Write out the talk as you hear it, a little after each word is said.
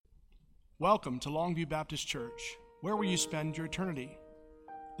Welcome to Longview Baptist Church. Where will you spend your eternity?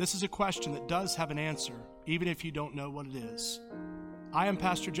 This is a question that does have an answer, even if you don't know what it is. I am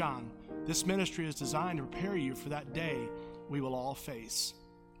Pastor John. This ministry is designed to prepare you for that day we will all face,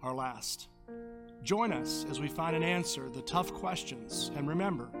 our last. Join us as we find an answer to the tough questions, and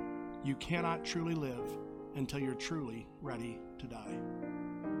remember, you cannot truly live until you're truly ready to die.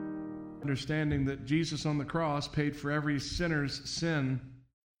 Understanding that Jesus on the cross paid for every sinner's sin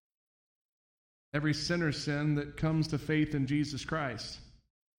that comes to faith in Jesus Christ.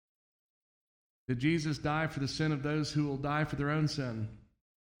 Did Jesus die for the sin of those who will die for their own sin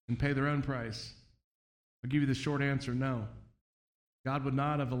and pay their own price? I'll give you the short answer, no. God would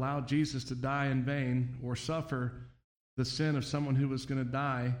not have allowed Jesus to die in vain or suffer the sin of someone who was going to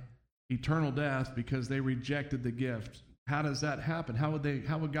die eternal death because they rejected the gift. How does that happen? How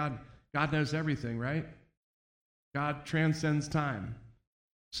would God knows everything, right? God transcends time.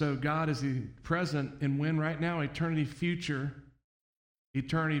 So God is the present and when right now, eternity future,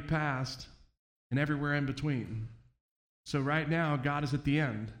 eternity past, and everywhere in between. So right now, God is at the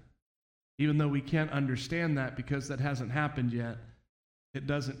end. Even though we can't understand that because that hasn't happened yet, it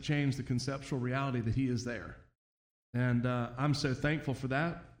doesn't change the conceptual reality that He is there. And I'm so thankful for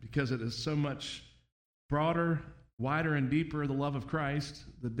that because it is so much broader, wider, and deeper, the love of Christ,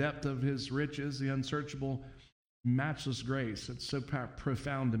 the depth of His riches, the unsearchable, matchless grace. It's so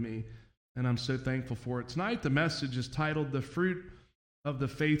profound to me, and I'm so thankful for it. Tonight, the message is titled, The Fruit of the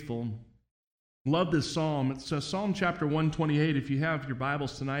Faithful. Love this psalm. It's Psalm chapter 128. If you have your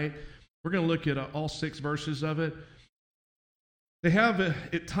Bibles tonight, we're going to look at all 6 verses of it. They have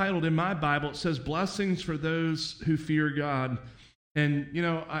it titled in my Bible, it says, Blessings for Those Who Fear God. And, you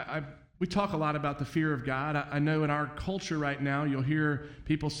know, we talk a lot about the fear of God. I know in our culture right now, you'll hear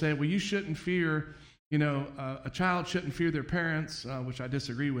people say, well, you shouldn't fear, a child shouldn't fear their parents, which I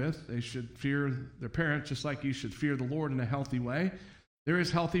disagree with. They should fear their parents just like you should fear the Lord in a healthy way. There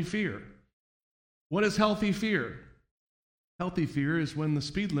is healthy fear. What is healthy fear? Healthy fear is when the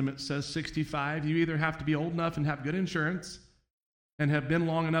speed limit says 65. You either have to be old enough and have good insurance and have been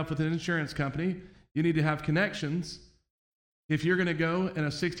long enough with an insurance company. You need to have connections. If you're going to go in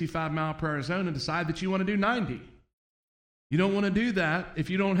a 65 mile per hour zone and decide that you want to do 90, you don't want to do that if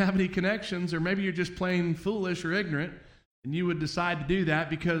you don't have any connections, or maybe you're just plain foolish or ignorant, and you would decide to do that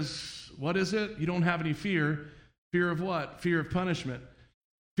because, what is it? You don't have any fear. Fear of what? Fear of punishment.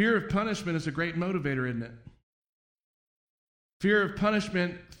 Fear of punishment is a great motivator, isn't it? Fear of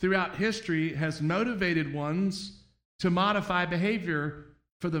punishment throughout history has motivated ones to modify behavior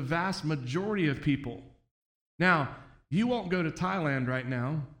for the vast majority of people. Now, you won't go to Thailand right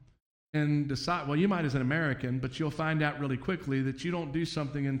now and decide, well, you might as an American, but you'll find out really quickly that you don't do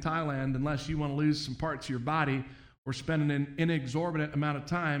something in Thailand unless you want to lose some parts of your body or spend an inexorbitant amount of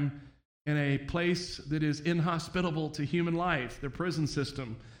time in a place that is inhospitable to human life, their prison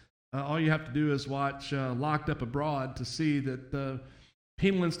system. All you have to do is watch Locked Up Abroad to see that the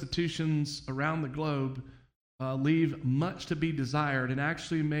penal institutions around the globe leave much to be desired and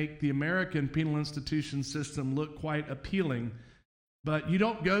actually make the American penal institution system look quite appealing. But you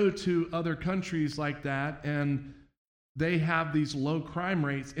don't go to other countries like that and they have these low crime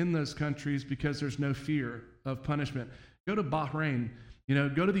rates in those countries because there's no fear of punishment. Go to Bahrain,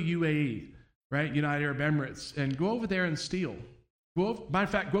 go to the UAE, right? United Arab Emirates, and go over there and steal. Matter of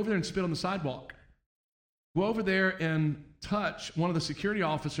fact, go over there and spit on the sidewalk. Go over there and touch one of the security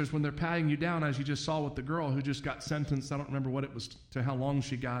officers when they're patting you down, as you just saw with the girl who just got sentenced. I don't remember what it was to how long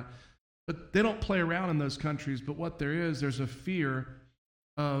she got. But they don't play around in those countries. But what there's a fear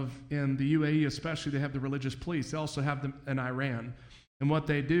of, in the UAE especially, they have the religious police. They also have them in Iran. And what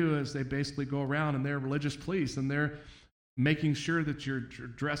they do is they basically go around and they're religious police, and they're making sure that your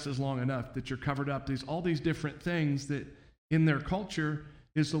dress is long enough, that you're covered up. All these different things that in their culture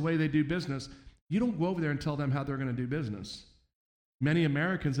is the way they do business. You don't go over there and tell them how they're going to do business. Many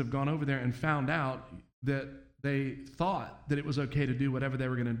Americans have gone over there and found out that they thought that it was okay to do whatever they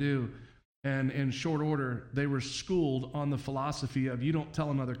were going to do. And in short order, they were schooled on the philosophy of you don't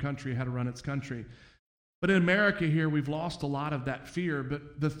tell another country how to run its country. But in America here, we've lost a lot of that fear.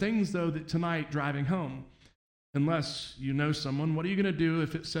 But the things, though, that tonight driving home, unless you know someone, what are you going to do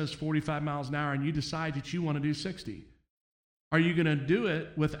if it says 45 miles an hour and you decide that you want to do 60? Are you going to do it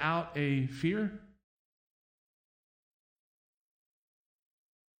without a fear?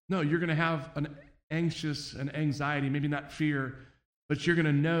 No, you're going to have an anxiety, maybe not fear, but you're going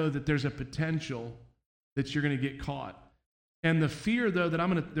to know that there's a potential that you're going to get caught. And the fear, though,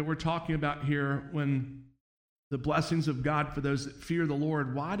 that we're talking about here, when the blessings of God for those that fear the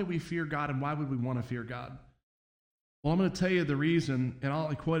Lord, why do we fear God and why would we want to fear God? Well, I'm going to tell you the reason, and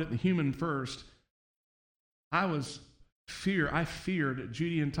I'll quote it in the human first. I feared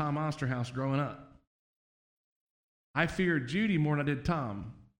Judy and Tom Osterhaus growing up. I feared Judy more than I did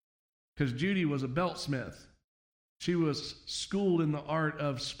Tom, because Judy was a beltsmith. She was schooled in the art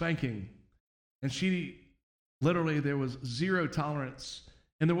of spanking, and there was zero tolerance.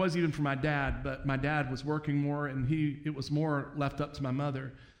 And there was even for my dad, but my dad was working more, and it was more left up to my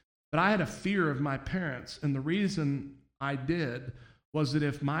mother. But I had a fear of my parents, and the reason I did was that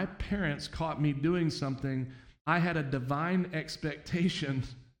if my parents caught me doing something, I had a divine expectation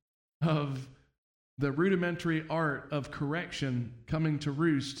of the rudimentary art of correction coming to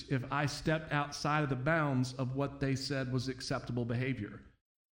roost if I stepped outside of the bounds of what they said was acceptable behavior.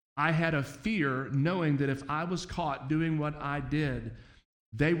 I had a fear knowing that if I was caught doing what I did,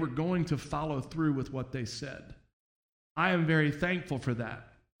 they were going to follow through with what they said. I am very thankful for that,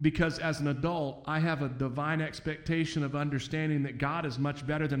 because as an adult, I have a divine expectation of understanding that God is much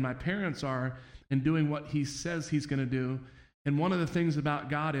better than my parents are in doing what he says he's going to do. And one of the things about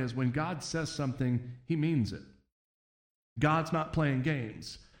God is when God says something, he means it. God's not playing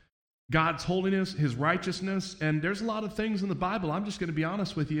games. God's holiness, his righteousness, and there's a lot of things in the Bible, I'm just going to be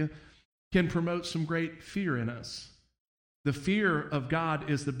honest with you, can promote some great fear in us. The fear of God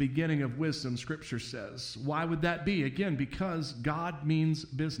is the beginning of wisdom, Scripture says. Why would that be? Again, because God means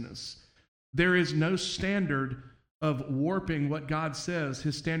business. There is no standard of warping what God says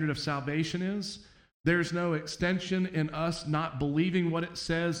his standard of salvation is. There's no extension in us not believing what it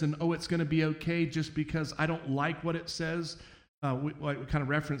says and, it's going to be okay just because I don't like what it says. We kind of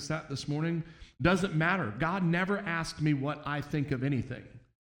referenced that this morning. Doesn't matter. God never asked me what I think of anything.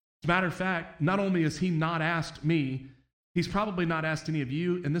 As a matter of fact, not only has he not asked me, he's probably not asked any of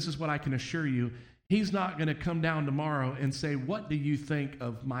you, and this is what I can assure you, he's not going to come down tomorrow and say, what do you think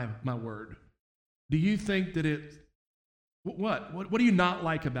of my word? Do you think that what do you not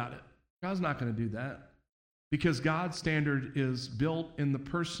like about it? God's not going to do that, because God's standard is built in the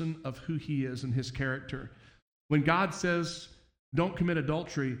person of who he is and his character. When God says, don't commit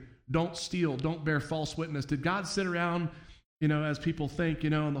adultery, don't steal, don't bear false witness, did God sit around, as people think,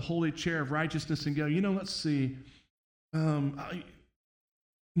 in the holy chair of righteousness and go, let's see, not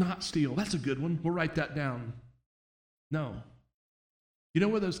steal, that's a good one, we'll write that down? No. You know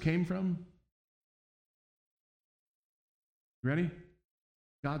where those came from? Ready?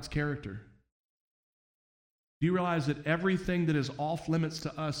 God's character. Do you realize that everything that is off limits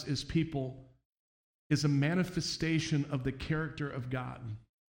to us as people is a manifestation of the character of God?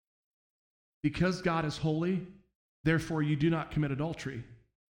 Because God is holy, therefore you do not commit adultery.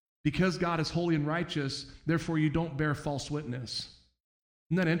 Because God is holy and righteous, therefore you don't bear false witness.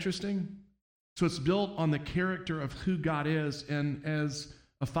 Isn't that interesting? So it's built on the character of who God is, and as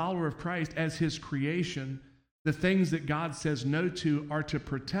a follower of Christ, as his creation, the things that God says no to are to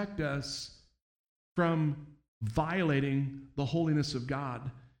protect us from violating the holiness of God.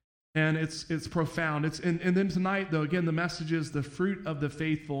 And it's profound. And then tonight, though, again, the message is the fruit of the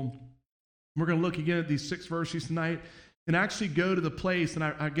faithful. We're going to look again at these 6 verses tonight and actually go to the place, and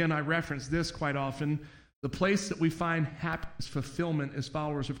I reference this quite often, the place that we find happiness, fulfillment as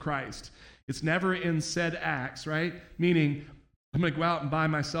followers of Christ. It's never in said acts, right? Meaning, I'm going to go out and buy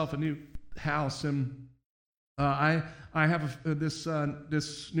myself a new house, and I have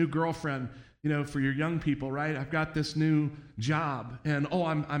this new girlfriend, for your young people, right? I've got this new job, and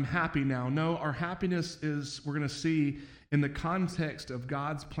I'm happy now. No, our happiness is, we're going to see in the context of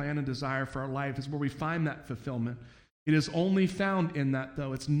God's plan and desire for our life, is where we find that fulfillment. It is only found in that,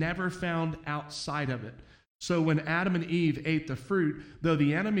 though. It's never found outside of it. So when Adam and Eve ate the fruit, though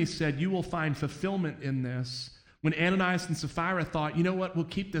the enemy said, you will find fulfillment in this, when Ananias and Sapphira thought, you know what, we'll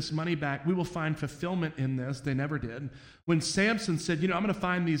keep this money back, we will find fulfillment in this, they never did. When Samson said, I'm going to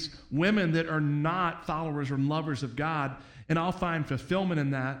find these women that are not followers or lovers of God, and I'll find fulfillment in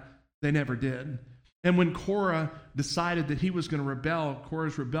that, they never did. And when Korah decided that he was going to rebel,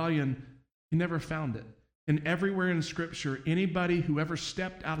 Korah's rebellion, he never found it. And everywhere in Scripture, anybody who ever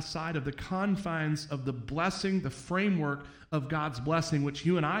stepped outside of the confines of the blessing, the framework of God's blessing, which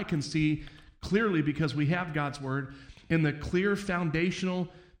you and I can see clearly because we have God's word, in the clear foundational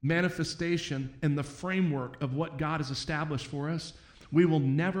manifestation and the framework of what God has established for us, we will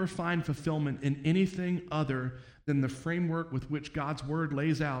never find fulfillment in anything other than the framework with which God's word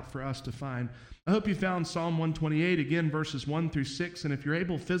lays out for us to find. I hope you found Psalm 128, again, verses 1 through 6, and if you're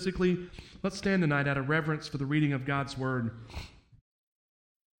able physically, let's stand tonight out of reverence for the reading of God's word.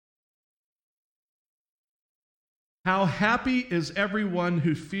 How happy is everyone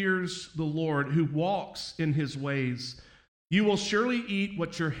who fears the Lord, who walks in his ways. You will surely eat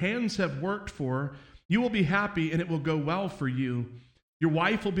what your hands have worked for. You will be happy, and it will go well for you. Your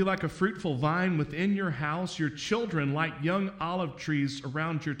wife will be like a fruitful vine within your house, your children like young olive trees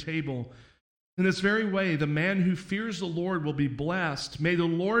around your table. In this very way, the man who fears the Lord will be blessed. May the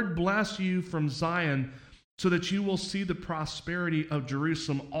Lord bless you from Zion, so that you will see the prosperity of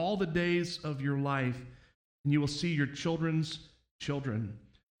Jerusalem all the days of your life, and you will see your children's children.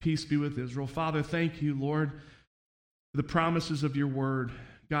 Peace be with Israel. Father, thank you, Lord, for the promises of your word.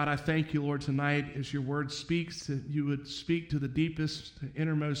 God, I thank you, Lord, tonight as your word speaks, that you would speak to the deepest, the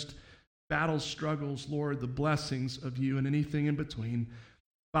innermost battles, struggles, Lord, the blessings of you and anything in between.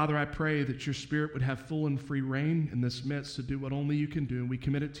 Father, I pray that your Spirit would have full and free reign in this midst to do what only you can do. And we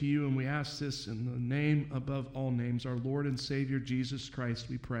commit it to you, and we ask this in the name above all names, our Lord and Savior, Jesus Christ,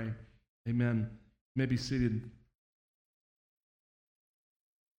 we pray. Amen. You may be seated.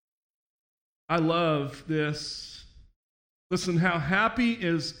 I love this. Listen, how happy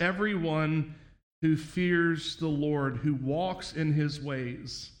is everyone who fears the Lord, who walks in his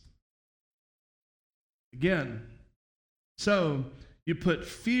ways. Again, so you put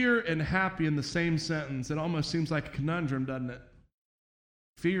fear and happy in the same sentence. It almost seems like a conundrum, doesn't it?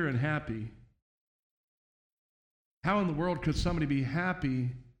 Fear and happy. How in the world could somebody be happy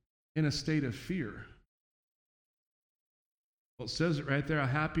in a state of fear? Well, it says it right there. How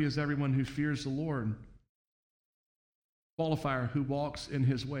happy is everyone who fears the Lord. Qualifier, who walks in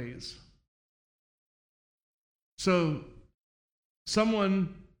his ways. So,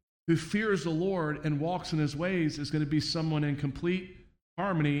 someone who fears the Lord and walks in his ways is going to be someone in complete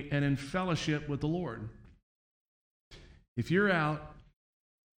harmony and in fellowship with the Lord. If you're out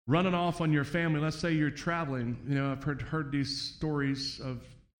running off on your family, let's say you're traveling, I've heard these stories of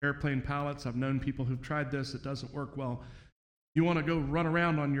airplane pilots. I've known people who've tried this. It doesn't work well. You want to go run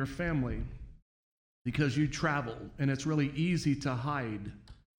around on your family because you travel, and it's really easy to hide.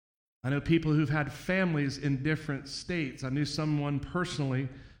 I know people who've had families in different states. I knew someone personally,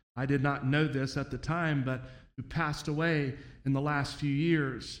 I did not know this at the time, but who passed away in the last few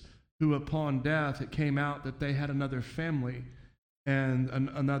years, who upon death, it came out that they had another family and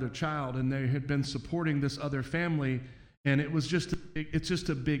another child, and they had been supporting this other family, and it's just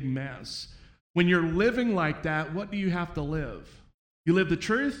a big mess. When you're living like that, what do you have to live? You live the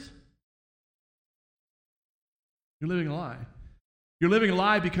truth? You're living a lie. You're living a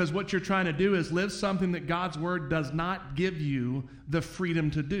lie because what you're trying to do is live something that God's word does not give you the freedom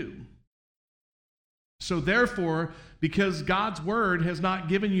to do. So therefore, because God's word has not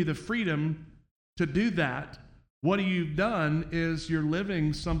given you the freedom to do that, what you've done is you're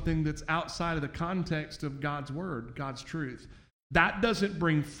living something that's outside of the context of God's word, God's truth. That doesn't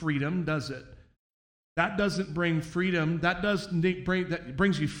bring freedom, does it? That doesn't bring freedom. That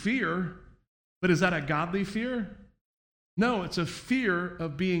brings you fear. But is that a godly fear? No, it's a fear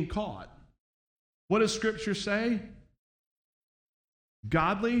of being caught. What does Scripture say?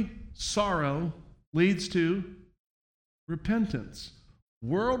 Godly sorrow leads to repentance.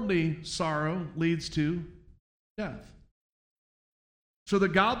 Worldly sorrow leads to death. So the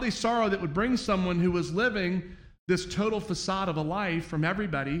godly sorrow that would bring someone who was living this total facade of a life from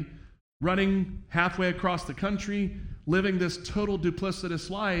everybody, running halfway across the country, living this total duplicitous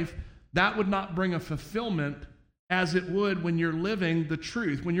life, that would not bring a fulfillment as it would when you're living the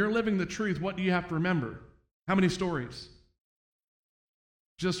truth. When you're living the truth, what do you have to remember? How many stories?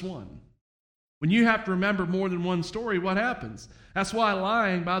 Just one. When you have to remember more than one story, what happens? That's why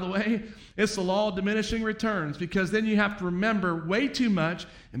lying, by the way, it's the law of diminishing returns, because then you have to remember way too much.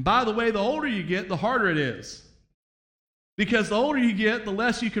 And by the way, the older you get, the harder it is. Because the older you get, the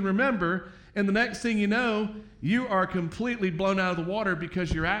less you can remember, and the next thing you know, you are completely blown out of the water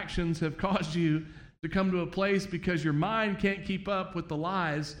because your actions have caused you to come to a place because your mind can't keep up with the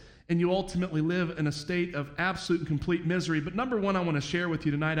lies, and you ultimately live in a state of absolute and complete misery. But number one I want to share with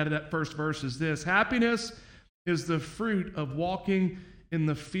you tonight out of that first verse is this: happiness is the fruit of walking in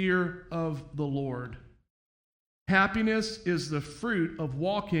the fear of the Lord. Happiness is the fruit of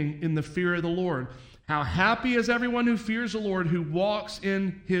walking in the fear of the Lord. How happy is everyone who fears the Lord, who walks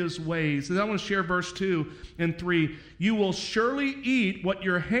in his ways. And I want to share verse 2 and 3. You will surely eat what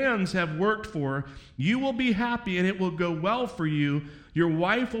your hands have worked for. You will be happy, and it will go well for you. Your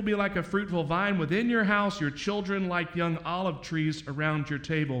wife will be like a fruitful vine within your house, your children like young olive trees around your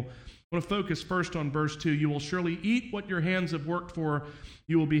table. I want to focus first on verse 2. You will surely eat what your hands have worked for.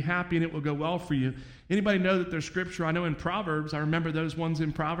 You will be happy, and it will go well for you. Anybody know that there's scripture? I know in Proverbs, I remember those ones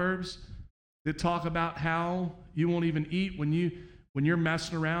in Proverbs that talk about how you won't even eat when you're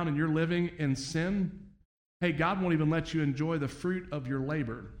messing around and you're living in sin. Hey, God won't even let you enjoy the fruit of your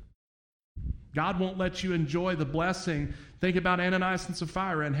labor. God won't let you enjoy the blessing. Think about Ananias and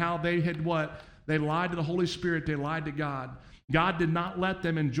Sapphira and how they had what? They lied to the Holy Spirit. They lied to God. God did not let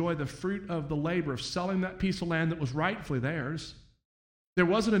them enjoy the fruit of the labor of selling that piece of land that was rightfully theirs. There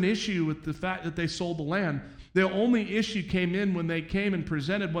wasn't an issue with the fact that they sold the land. The only issue came in when they came and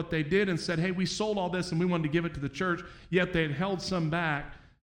presented what they did and said, hey, we sold all this and we wanted to give it to the church, yet they had held some back.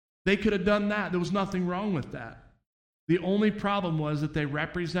 They could have done that. There was nothing wrong with that. The only problem was that they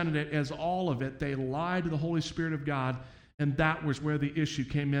represented it as all of it. They lied to the Holy Spirit of God, and that was where the issue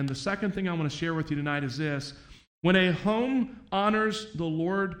came in. The second thing I want to share with you tonight is this. When a home honors the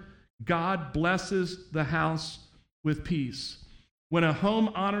Lord, God blesses the house with peace. When a home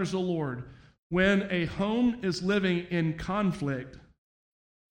honors the Lord, when a home is living in conflict,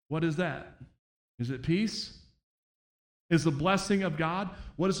 what is that? Is it peace? Is the blessing of God?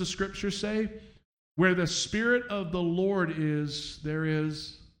 What does the scripture say? Where the Spirit of the Lord is, there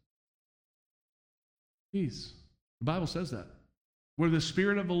is peace. The Bible says that. Where the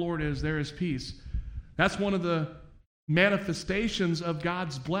Spirit of the Lord is, there is peace. That's one of the manifestations of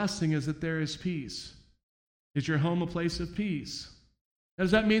God's blessing, is that there is peace. Is your home a place of peace?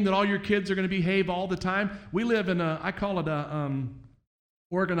 Does that mean that all your kids are going to behave all the time? We live in I call it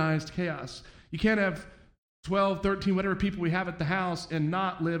organized chaos. You can't have 12, 13, whatever people we have at the house and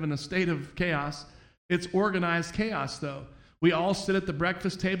not live in a state of chaos. It's organized chaos, though. We all sit at the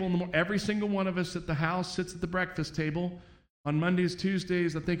breakfast table in the morning. Every single one of us at the house sits at the breakfast table on Mondays,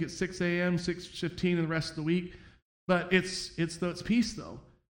 Tuesdays. I think it's 6 a.m., 6:15, and the rest of the week. But it's peace, though.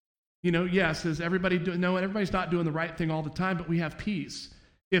 You know, yes, is everybody no, everybody's not doing the right thing all the time, but we have peace.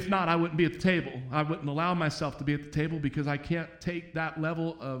 If not, I wouldn't be at the table. I wouldn't allow myself to be at the table because I can't take that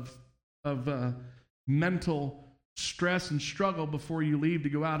level of mental stress and struggle before you leave to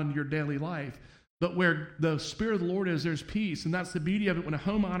go out into your daily life. But where the Spirit of the Lord is, there's peace. And that's the beauty of it. When a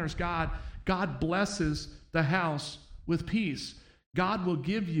home honors God, God blesses the house with peace. God will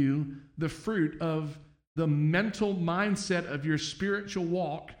give you the fruit of the mental mindset of your spiritual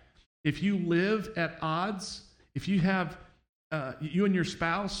walk. If you live at odds, if you have, you and your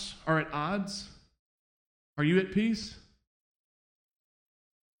spouse are at odds, are you at peace?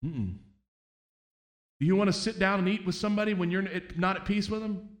 Mm-mm. Do you want to sit down and eat with somebody when you're not at peace with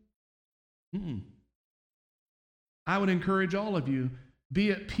them? Mm-mm. I would encourage all of you,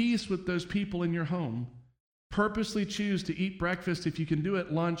 be at peace with those people in your home. Purposely choose to eat breakfast, if you can do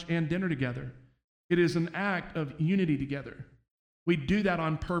it, lunch and dinner together. It is an act of unity together. We do that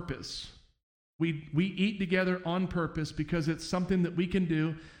on purpose. We eat together on purpose because it's something that we can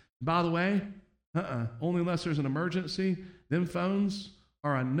do. By the way, only unless there's an emergency, them phones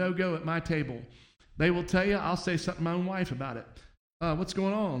are a no-go at my table. They will tell you, I'll say something to my own wife about it. What's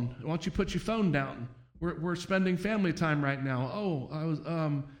going on? Why don't you put your phone down? We're spending family time right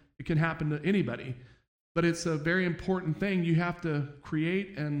now. It can happen to anybody. But it's a very important thing. You have to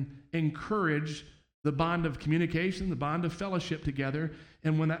create and encourage the bond of communication, the bond of fellowship together.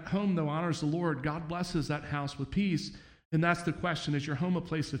 And when that home, though, honors the Lord, God blesses that house with peace. And that's the question. Is your home a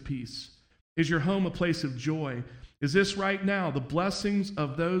place of peace? Is your home a place of joy? Is this right now the blessings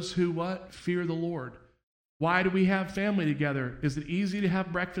of those who what? Fear the Lord. Why do we have family together? Is it easy to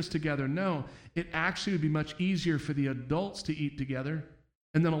have breakfast together? No. It actually would be much easier for the adults to eat together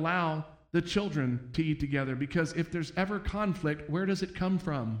and then allow the children to eat together. Because if there's ever conflict, where does it come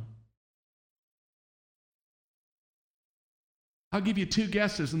from? I'll give you two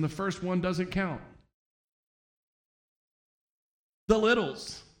guesses, and the first one doesn't count. The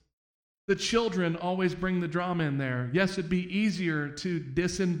littles. The children always bring the drama in there. Yes, it'd be easier to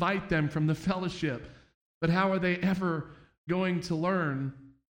disinvite them from the fellowship, but how are they ever going to learn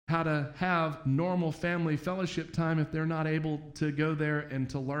how to have normal family fellowship time if they're not able to go there and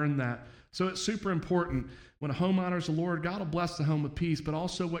to learn that? So it's super important. When a home honors the Lord, God will bless the home with peace, but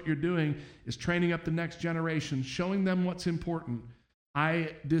also what you're doing is training up the next generation, showing them what's important.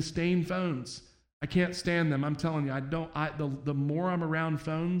 I disdain phones. I can't stand them. I'm telling you, the more I'm around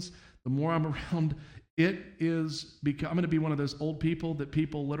phones, the more I'm around, I'm going to be one of those old people that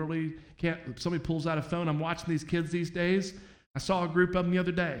people literally can't, if somebody pulls out a phone. I'm watching these kids these days. I saw a group of them the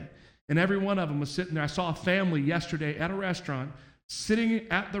other day, and every one of them was sitting there. I saw a family yesterday at a restaurant, sitting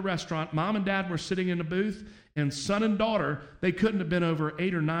at the restaurant. Mom and dad were sitting in a booth, and son and daughter, they couldn't have been over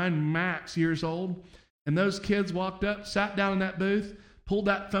 8 or 9 max years old. And those kids walked up, sat down in that booth, pulled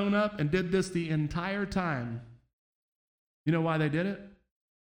that phone up, and did this the entire time. You know why they did it?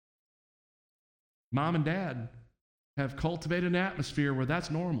 Mom and dad have cultivated an atmosphere where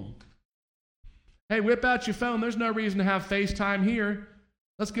that's normal. Hey, whip out your phone. There's no reason to have FaceTime here.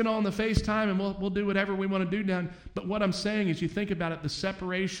 Let's get on the FaceTime and we'll do whatever we want to do down. But what I'm saying is, you think about it, the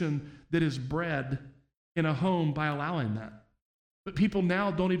separation that is bred in a home by allowing that. But people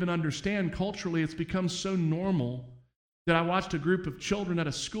now don't even understand culturally. It's become so normal that I watched a group of children at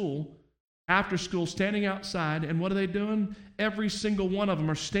a school, after school, standing outside, and what are they doing? Every single one of them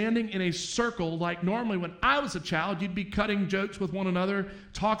are standing in a circle like normally when I was a child, you'd be cutting jokes with one another,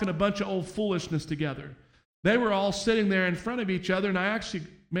 talking a bunch of old foolishness together. They were all sitting there in front of each other, and I actually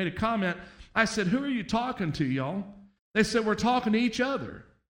made a comment. I said, "Who are you talking to, y'all?" They said, "We're talking to each other."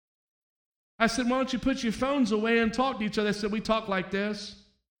 I said, "Why don't you put your phones away and talk to each other?" They said, "We talk like this."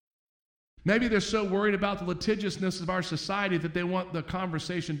 Maybe they're so worried about the litigiousness of our society that they want the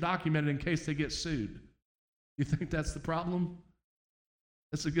conversation documented in case they get sued. You think that's the problem?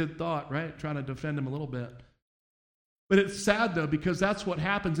 That's a good thought, right? Trying to defend them a little bit. But it's sad, though, because that's what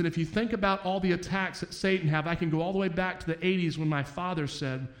happens. And if you think about all the attacks that Satan have, I can go all the way back to the 80s when my father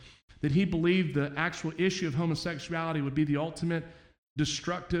said that he believed the actual issue of homosexuality would be the ultimate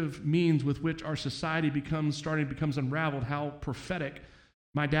destructive means with which our society becomes unraveled. How prophetic.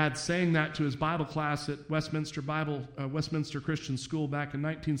 My dad saying that to his Bible class at Westminster Christian School back in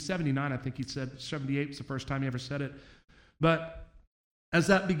 1979, I think he said. 78 was the first time he ever said it. But as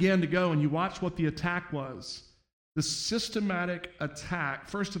that began to go, and you watch what the attack was, the systematic attack,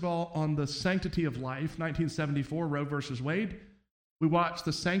 first of all, on the sanctity of life, 1974, Roe versus Wade. We watched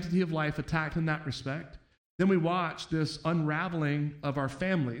the sanctity of life attacked in that respect. Then we watched this unraveling of our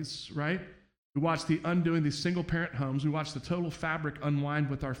families, right? We watched the undoing these single-parent homes. We watched the total fabric unwind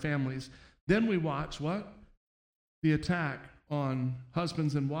with our families. Then we watched what? The attack on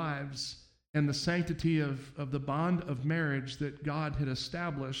husbands and wives and the sanctity of the bond of marriage that God had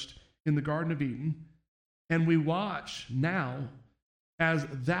established in the Garden of Eden. And we watch now as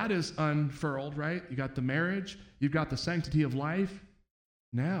that is unfurled, right? You got the marriage, you've got the sanctity of life.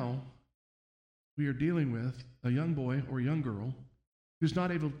 Now we are dealing with a young boy or young girl who's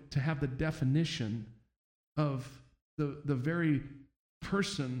not able to have the definition of the very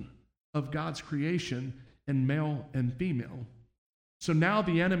person of God's creation in male and female. So now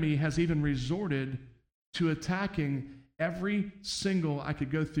the enemy has even resorted to attacking every single, I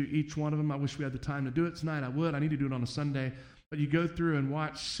could go through each one of them. I wish we had the time to do it tonight. I would. I need to do it on a Sunday. But you go through and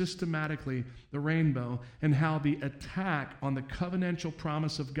watch systematically the rainbow and how the attack on the covenantal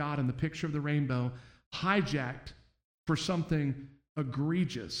promise of God and the picture of the rainbow hijacked for something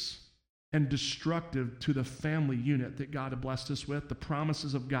egregious and destructive to the family unit that God had blessed us with, the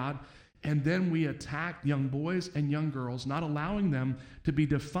promises of God. And then we attack young boys and young girls, not allowing them to be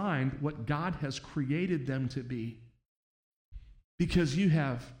defined what God has created them to be. Because you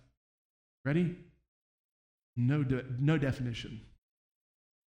have, ready? No definition.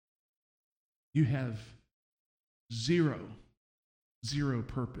 You have zero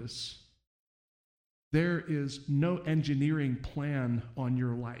purpose. There is no engineering plan on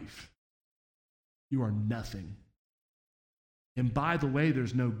your life. You are nothing. And by the way,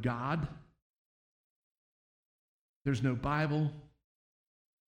 there's no God. There's no Bible.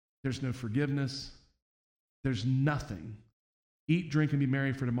 There's no forgiveness. There's nothing. Eat, drink, and be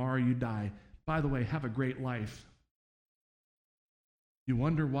merry, for tomorrow you die. By the way, have a great life. You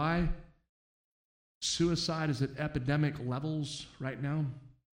wonder why suicide is at epidemic levels right now?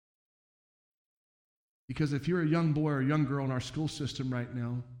 Because if you're a young boy or a young girl in our school system right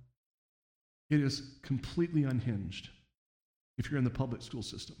now, it is completely unhinged if you're in the public school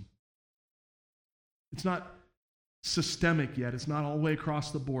system. It's not systemic yet. It's not all the way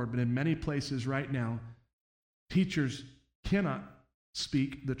across the board, but in many places right now, teachers cannot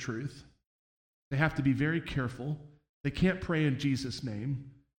speak the truth. They have to be very careful. They can't pray in Jesus'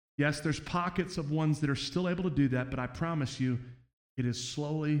 name. Yes, there's pockets of ones that are still able to do that, but I promise you, it is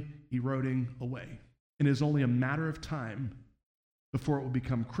slowly eroding away. It is only a matter of time before it will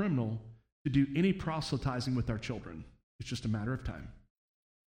become criminal to do any proselytizing with our children. It's just a matter of time.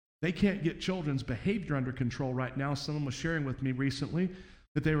 They can't get children's behavior under control right now. Someone was sharing with me recently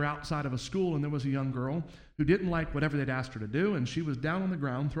that they were outside of a school and there was a young girl who didn't like whatever they'd asked her to do, and she was down on the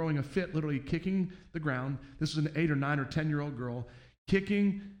ground throwing a fit, literally kicking the ground. This was an 8 or 9 or 10-year-old girl,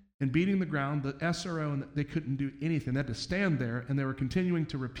 kicking and beating the ground. The SRO, and they couldn't do anything. They had to stand there, and they were continuing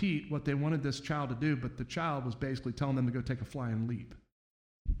to repeat what they wanted this child to do, but the child was basically telling them to go take a flying leap.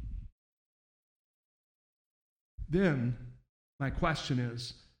 Then my question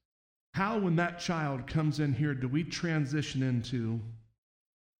is, how, when that child comes in here, do we transition into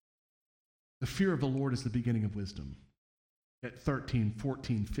the fear of the Lord is the beginning of wisdom at 13,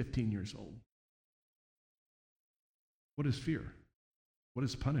 14, 15 years old? What is fear? What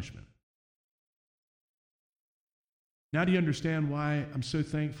is punishment? Now do you understand why I'm so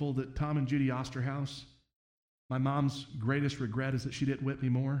thankful that Tom and Judy Osterhaus, my mom's greatest regret is that she didn't whip me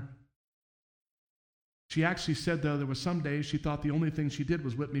more? She actually said, though, there was some days she thought the only thing she did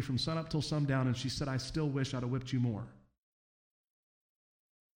was whip me from sunup till sundown, and she said, I still wish I'd have whipped you more.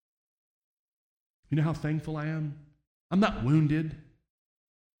 You know how thankful I am? I'm not wounded.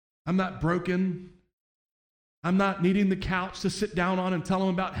 I'm not broken. I'm not needing the couch to sit down on and tell them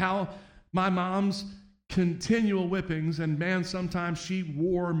about how my mom's continual whippings, and man, sometimes she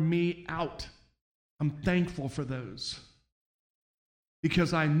wore me out. I'm thankful for those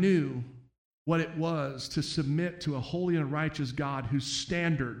because I knew what it was to submit to a holy and righteous God whose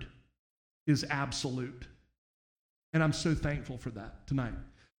standard is absolute. And I'm so thankful for that tonight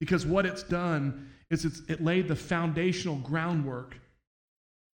because what it's done is it laid the foundational groundwork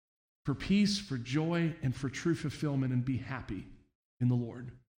for peace, for joy, and for true fulfillment, and be happy in the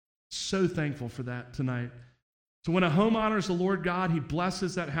Lord. So thankful for that tonight. So when a home honors the Lord God, he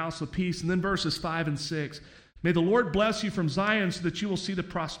blesses that house with peace. And then verses 5 and 6. May the Lord bless you from Zion so that you will see the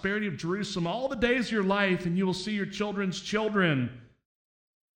prosperity of Jerusalem all the days of your life, and you will see your children's children.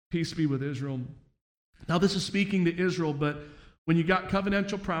 Peace be with Israel. Now this is speaking to Israel, but when you got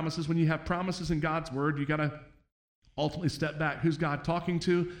covenantal promises, when you have promises in God's word, you got to ultimately step back. Who's God talking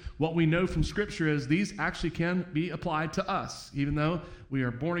to? What we know from Scripture is these actually can be applied to us. Even though we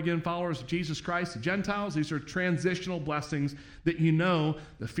are born-again followers of Jesus Christ, the Gentiles, these are transitional blessings that you know,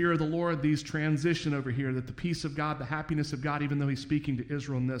 the fear of the Lord, these transition over here, that the peace of God, the happiness of God, even though he's speaking to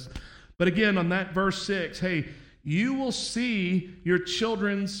Israel in this. But again, on that verse 6, hey, you will see your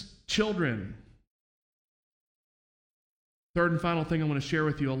children's children. Third and final thing I want to share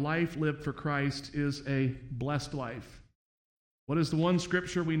with you, a life lived for Christ is a blessed life. What is the one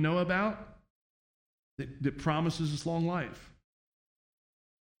scripture we know about that promises us long life?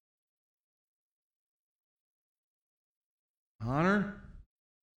 Honor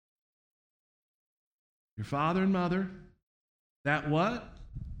your father and mother, that what?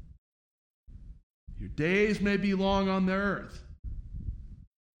 Your days may be long on the earth.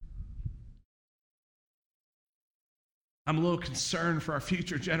 I'm a little concerned for our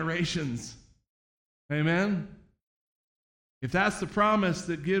future generations. Amen? If that's the promise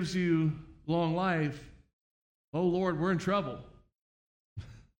that gives you long life, oh Lord, we're in trouble.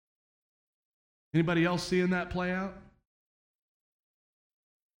 Anybody else seeing that play out?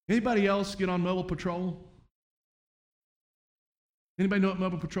 Anybody else get on mobile patrol? Anybody know what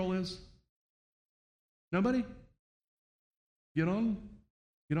mobile patrol is? Nobody? Get on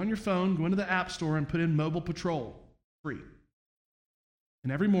your phone, go into the App Store and put in mobile patrol. Free.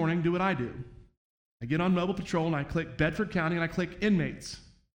 And every morning, do what I do. I get on mobile patrol and I click Bedford County and I click inmates.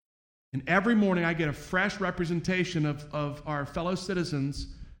 And every morning I get a fresh representation of our fellow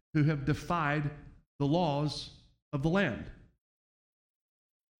citizens who have defied the laws of the land.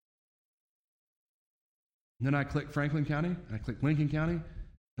 And then I click Franklin County, and I click Lincoln County,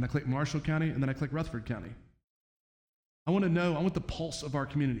 and I click Marshall County, and then I click Rutherford County. I want the pulse of our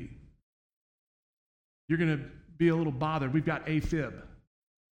community. You're going to be a little bothered. We've got AFib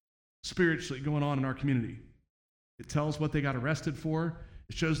spiritually going on in our community. It tells what they got arrested for.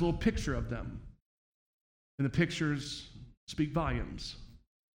 It shows a little picture of them. And the pictures speak volumes.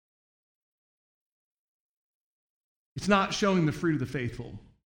 It's not showing the fruit of the faithful.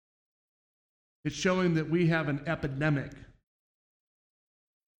 It's showing that we have an epidemic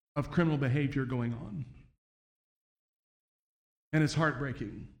of criminal behavior going on. And it's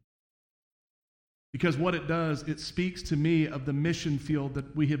heartbreaking. Because what it does, it speaks to me of the mission field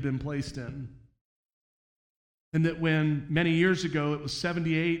that we have been placed in. And that when many years ago it was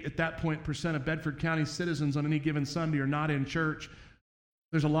 78% at that point of Bedford County citizens on any given Sunday are not in church,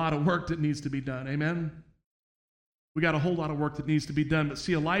 there's a lot of work that needs to be done. Amen? We got a whole lot of work that needs to be done. But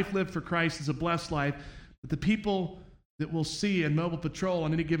see, a life lived for Christ is a blessed life. But the people that we'll see in mobile patrol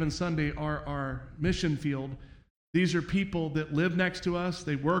on any given Sunday are our mission field. These are people that live next to us.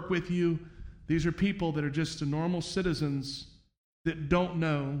 They work with you. These are people that are just normal citizens that don't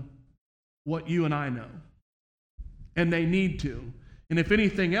know what you and I know. And they need to. And if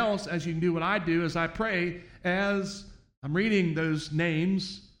anything else, as you can do what I do, is I pray as I'm reading those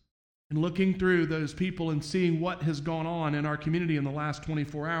names and looking through those people and seeing what has gone on in our community in the last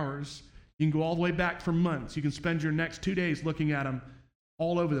 24 hours. You can go all the way back for months. You can spend your next 2 days looking at them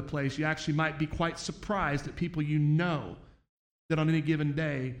all over the place. You actually might be quite surprised at people you know that on any given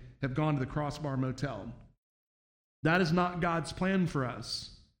day have gone to the Crossbar Motel. That is not God's plan for us.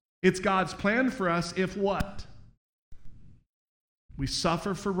 It's God's plan for us if what? We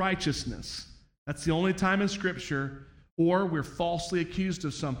suffer for righteousness. That's the only time in Scripture, or we're falsely accused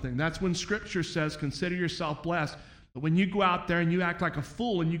of something. That's when Scripture says, consider yourself blessed. But when you go out there and you act like a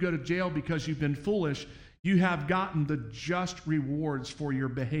fool and you go to jail because you've been foolish, you have gotten the just rewards for your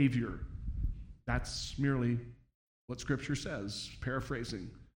behavior. That's merely what Scripture says, paraphrasing.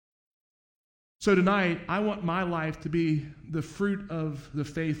 So tonight, I want my life to be the fruit of the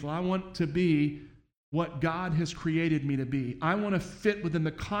faithful. I want to be what God has created me to be. I want to fit within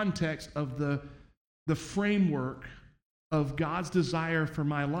the context of the framework of God's desire for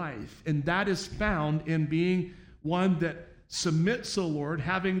my life. And that is found in being one that submits to the Lord,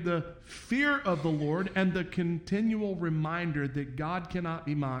 having the fear of the Lord, and the continual reminder that God cannot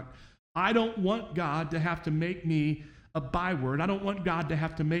be mocked. I don't want God to have to make me a byword. I don't want God to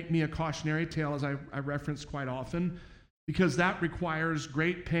have to make me a cautionary tale, as I reference quite often, because that requires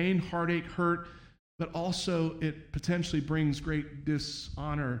great pain, heartache, hurt, but also it potentially brings great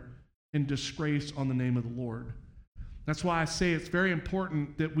dishonor and disgrace on the name of the Lord. That's why I say it's very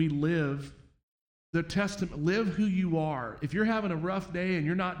important that we live the testament, live who you are. If you're having a rough day and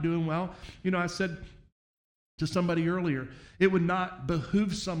you're not doing well, I said to somebody earlier, it would not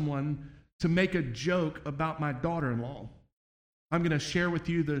behoove someone to make a joke about my daughter-in-law. I'm going to share with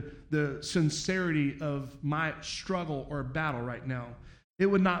you the sincerity of my struggle or battle right now. It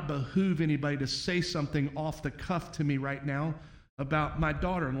would not behoove anybody to say something off the cuff to me right now about my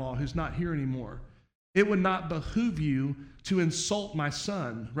daughter-in-law who's not here anymore. It would not behoove you to insult my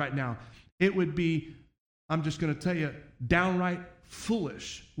son right now. It would be, I'm just going to tell you, downright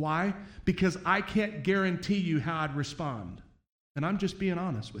foolish. Why? Because I can't guarantee you how I'd respond. And I'm just being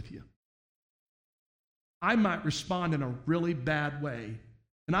honest with you. I might respond in a really bad way.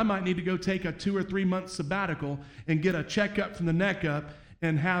 And I might need to go take a 2 or 3 month sabbatical and get a checkup from the neck up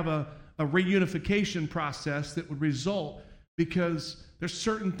and have a reunification process that would result, because there's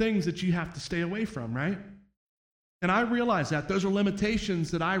certain things that you have to stay away from, right? And I realize that. Those are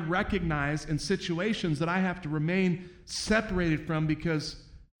limitations that I recognize in situations that I have to remain separated from because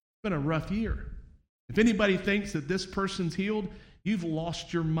it's been a rough year. If anybody thinks that this person's healed, you've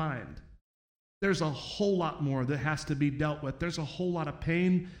lost your mind. There's a whole lot more that has to be dealt with. There's a whole lot of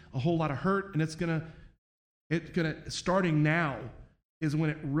pain, a whole lot of hurt, and it's gonna starting now is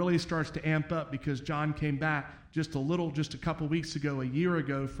when it really starts to amp up, because John came back just a couple weeks ago, a year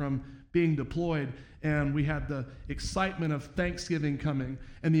ago, from being deployed, and we had the excitement of Thanksgiving coming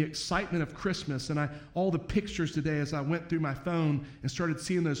and the excitement of Christmas, and all the pictures today as I went through my phone and started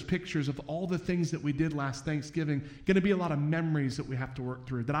seeing those pictures of all the things that we did last Thanksgiving. Going to be a lot of memories that we have to work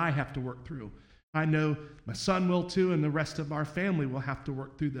through, that I have to work through. I know my son will too, and the rest of our family will have to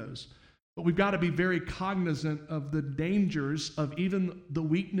work through those. But we've got to be very cognizant of the dangers of even the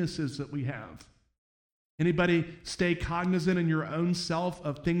weaknesses that we have. Anybody stay cognizant in your own self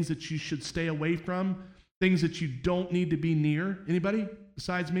of things that you should stay away from, things that you don't need to be near? Anybody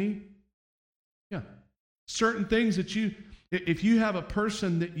besides me? Yeah. Certain things that if you have a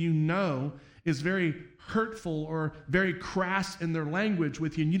person that you know is very hurtful or very crass in their language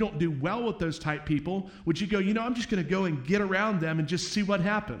with you, and you don't do well with those type people, would you go, I'm just going to go and get around them and just see what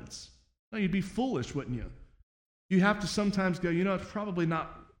happens? No, you'd be foolish, wouldn't you? You have to sometimes go, it's probably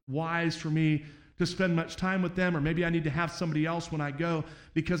not wise for me to spend much time with them, or maybe I need to have somebody else when I go,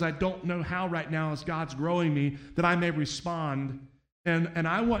 because I don't know how right now, as God's growing me, that I may respond. And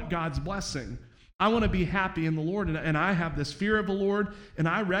I want God's blessing. I want to be happy in the Lord, and I have this fear of the Lord, and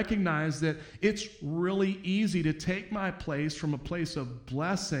I recognize that it's really easy to take my place from a place of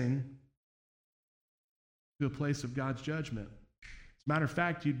blessing to a place of God's judgment. As a matter of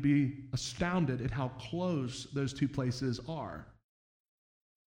fact, you'd be astounded at how close those two places are.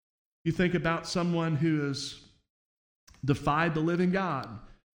 You think about someone who has defied the living God,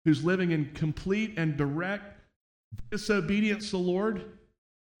 who's living in complete and direct disobedience to the Lord,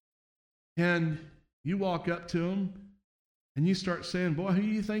 and you walk up to him and you start saying, boy, who do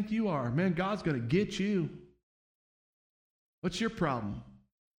you think you are? Man, God's going to get you. What's your problem?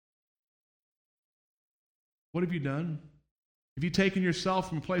 What have you done? Have you taken yourself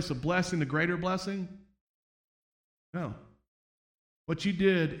from a place of blessing to greater blessing? No. What you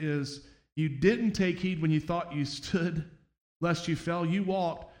did is you didn't take heed when you thought you stood, lest you fell. You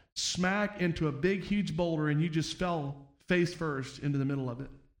walked smack into a big, huge boulder, and you just fell face first into the middle of it.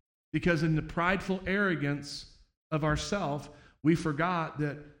 Because in the prideful arrogance of ourself, we forgot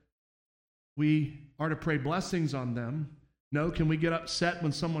that we are to pray blessings on them. No, can we get upset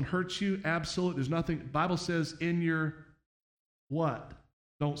when someone hurts you? Absolutely. There's nothing. The Bible says in your what?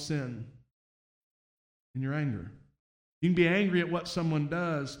 Don't sin. In your anger. You can be angry at what someone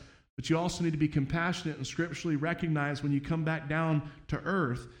does, but you also need to be compassionate and scripturally recognize when you come back down to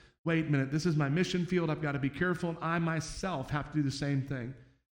earth, wait a minute, this is my mission field. I've got to be careful, and I myself have to do the same thing.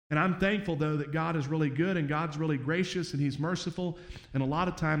 And I'm thankful, though, that God is really good and God's really gracious and He's merciful. And a lot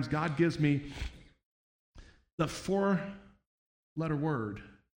of times God gives me the 4-letter word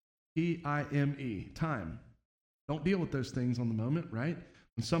T-I-M-E, time. Don't deal with those things on the moment, right?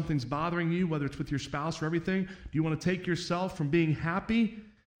 When something's bothering you, whether it's with your spouse or everything, do you want to take yourself from being happy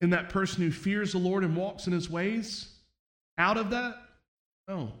in that person who fears the Lord and walks in his ways out of that?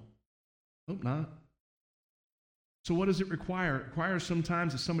 No, hope not. So what does it require? It requires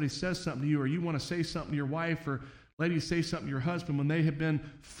sometimes if somebody says something to you, or you want to say something to your wife, or ladies say something to your husband when they have been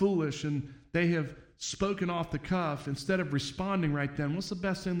foolish and they have spoken off the cuff, instead of responding right then, what's the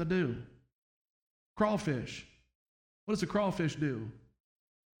best thing to do? Crawfish. What does a crawfish do?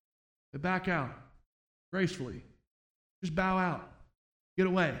 They back out gracefully. Just bow out. Get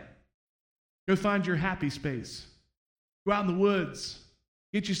away. Go find your happy space. Go out in the woods.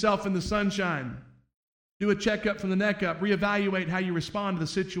 Get yourself in the sunshine. Do a checkup from the neck up. Reevaluate how you respond to the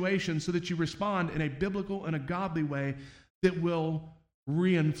situation so that you respond in a biblical and a godly way that will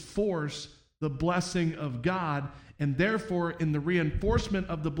reinforce the blessing of God. And therefore, in the reinforcement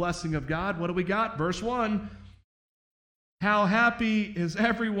of the blessing of God, what do we got? Verse 1. How happy is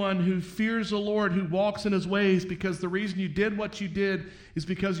everyone who fears the Lord, who walks in his ways, because the reason you did what you did is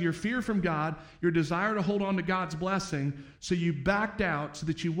because of your fear from God, your desire to hold on to God's blessing, so you backed out so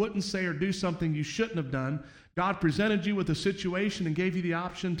that you wouldn't say or do something you shouldn't have done. God presented you with a situation and gave you the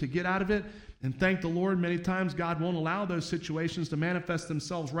option to get out of it, and thank the Lord, many times God won't allow those situations to manifest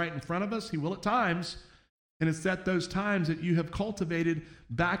themselves right in front of us. He will at times. And it's at those times that you have cultivated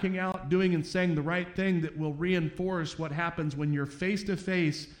backing out, doing and saying the right thing that will reinforce what happens when you're face to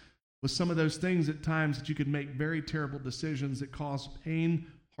face with some of those things at times that you could make very terrible decisions that cause pain,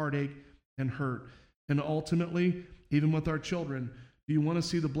 heartache, and hurt. And ultimately, even with our children, do you want to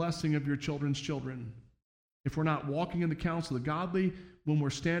see the blessing of your children's children? If we're not walking in the counsel of the godly, when we're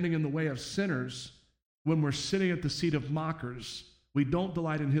standing in the way of sinners, when we're sitting at the seat of mockers, we don't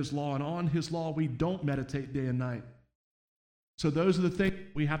delight in his law, and on his law we don't meditate day and night. So those are the things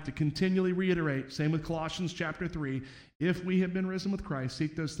we have to continually reiterate. Same with Colossians chapter 3. If we have been risen with Christ,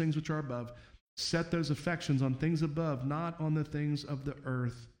 seek those things which are above. Set those affections on things above, not on the things of the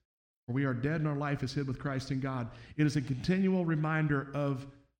earth. For we are dead and our life is hid with Christ in God. It is a continual reminder of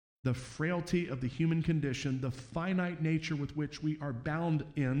the frailty of the human condition, the finite nature with which we are bound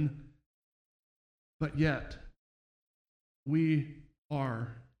in, but yet we are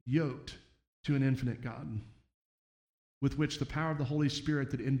yoked to an infinite God, with which the power of the Holy Spirit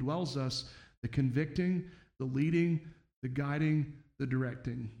that indwells us, the convicting, the leading, the guiding, the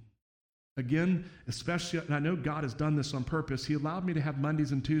directing. Again, especially, and I know God has done this on purpose, he allowed me to have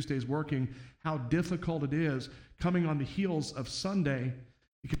Mondays and Tuesdays working. How difficult it is coming on the heels of Sunday,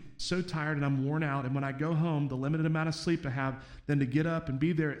 because I'm so tired and I'm worn out, and when I go home, the limited amount of sleep I have, then to get up and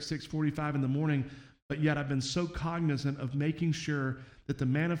be there at 6:45 in the morning. But yet I've been so cognizant of making sure that the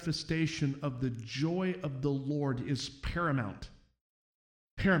manifestation of the joy of the Lord is paramount.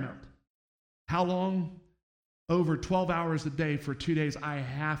 Paramount. How long? Over 12 hours a day for 2 days. I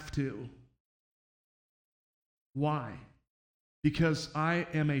have to. Why? Because I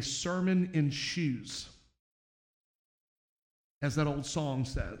am a sermon in shoes, as that old song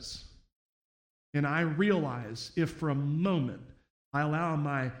says. And I realize if for a moment I allow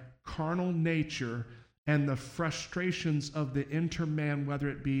my carnal nature and the frustrations of the inner man, whether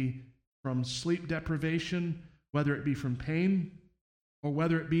it be from sleep deprivation, whether it be from pain, or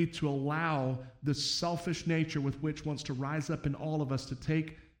whether it be to allow the selfish nature with which wants to rise up in all of us to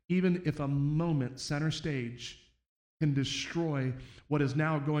take, even if a moment, center stage, can destroy what is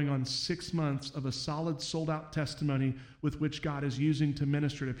now going on 6 months of a solid, sold-out testimony with which God is using to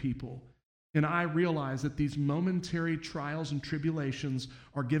minister to people. And I realize that these momentary trials and tribulations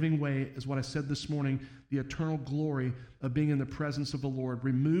are giving way, as what I said this morning, the eternal glory of being in the presence of the Lord,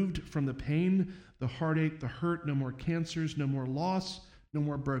 removed from the pain, the heartache, the hurt, no more cancers, no more loss, no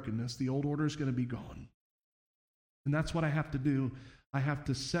more brokenness. The old order is going to be gone. And that's what I have to do. I have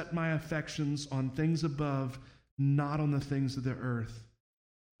to set my affections on things above, not on the things of the earth.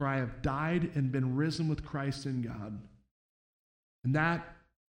 For I have died and been risen with Christ in God. And that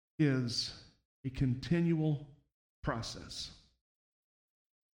is a continual process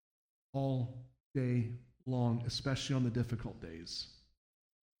all day long, especially on the difficult days.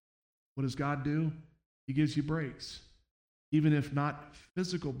 What does God do? He gives you breaks. Even if not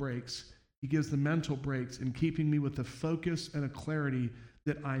physical breaks, he gives the mental breaks in keeping me with a focus and a clarity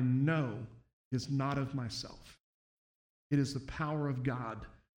that I know is not of myself. It is the power of God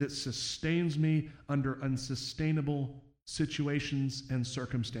that sustains me under unsustainable situations and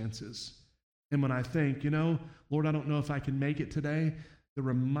circumstances. And when I think, Lord, I don't know if I can make it today, the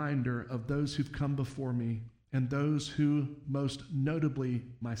reminder of those who've come before me and those who, most notably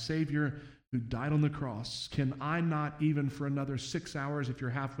my Savior, who died on the cross, can I not, even for another 6 hours, if you're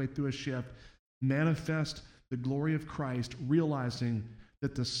halfway through a shift, manifest the glory of Christ, realizing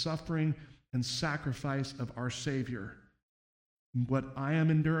that the suffering and sacrifice of our Savior, what I am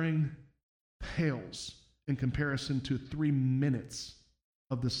enduring, pales in comparison to 3 minutes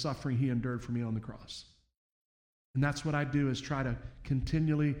of the suffering he endured for me on the cross. And that's what I do, is try to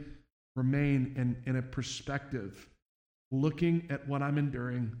continually remain in a perspective, looking at what I'm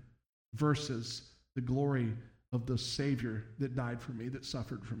enduring versus the glory of the Savior that died for me, that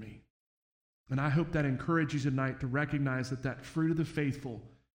suffered for me. And I hope that encourages you tonight to recognize that that fruit of the faithful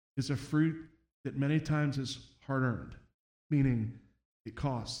is a fruit that many times is hard-earned, meaning it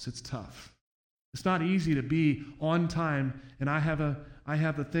costs, it's tough. It's not easy to be on time, and I have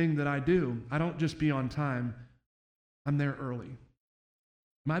the thing that I do. I don't just be on time, I'm there early.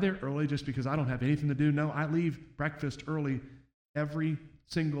 Am I there early just because I don't have anything to do? No, I leave breakfast early every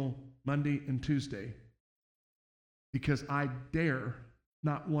single Monday and Tuesday because I dare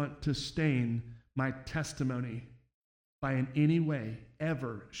not want to stain my testimony by in any way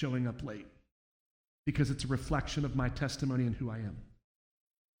ever showing up late, because it's a reflection of my testimony and who I am.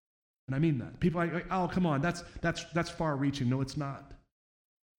 And I mean that. People are like, oh, come on, that's far-reaching. No, it's not.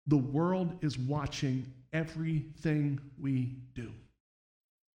 The world is watching everything we do.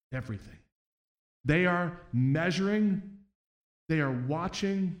 Everything. They are measuring, they are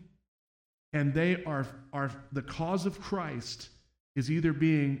watching, and they are the cause of Christ is either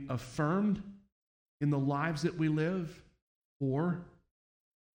being affirmed in the lives that we live, or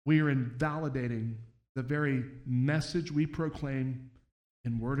we are invalidating the very message we proclaim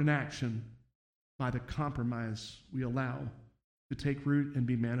in word and action by the compromise we allow to take root and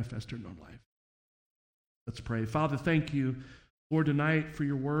be manifested in our life. Let's pray. Father, thank you, Lord, tonight for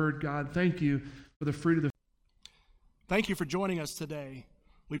your word. God, thank you for the fruit of the... Thank you for joining us today.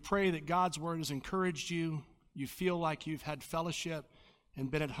 We pray that God's word has encouraged you. You feel like you've had fellowship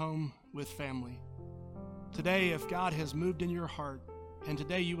and been at home with family. Today, if God has moved in your heart, and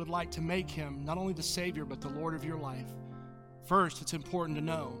today you would like to make him not only the Savior, but the Lord of your life, first, it's important to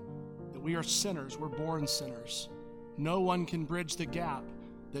know that we are sinners. We're born sinners. No one can bridge the gap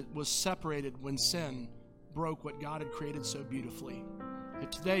that was separated when sin broke what God had created so beautifully. If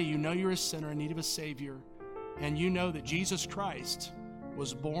today you know you're a sinner in need of a Savior, and you know that Jesus Christ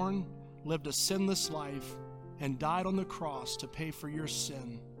was born, lived a sinless life, and died on the cross to pay for your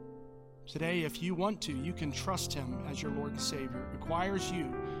sin, today, if you want to, you can trust him as your Lord and Savior. It requires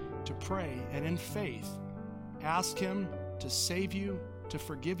you to pray and in faith ask him to save you, to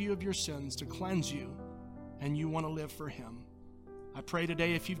forgive you of your sins, to cleanse you, and you want to live for him. I pray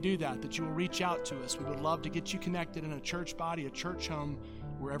today, if you do that, that you will reach out to us. We would love to get you connected in a church body, a church home,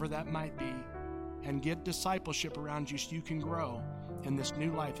 wherever that might be, and get discipleship around you so you can grow in this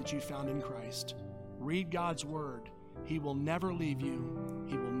new life that you found in Christ. Read God's word. He will never leave you.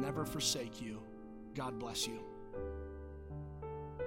 He will never forsake you. God bless you.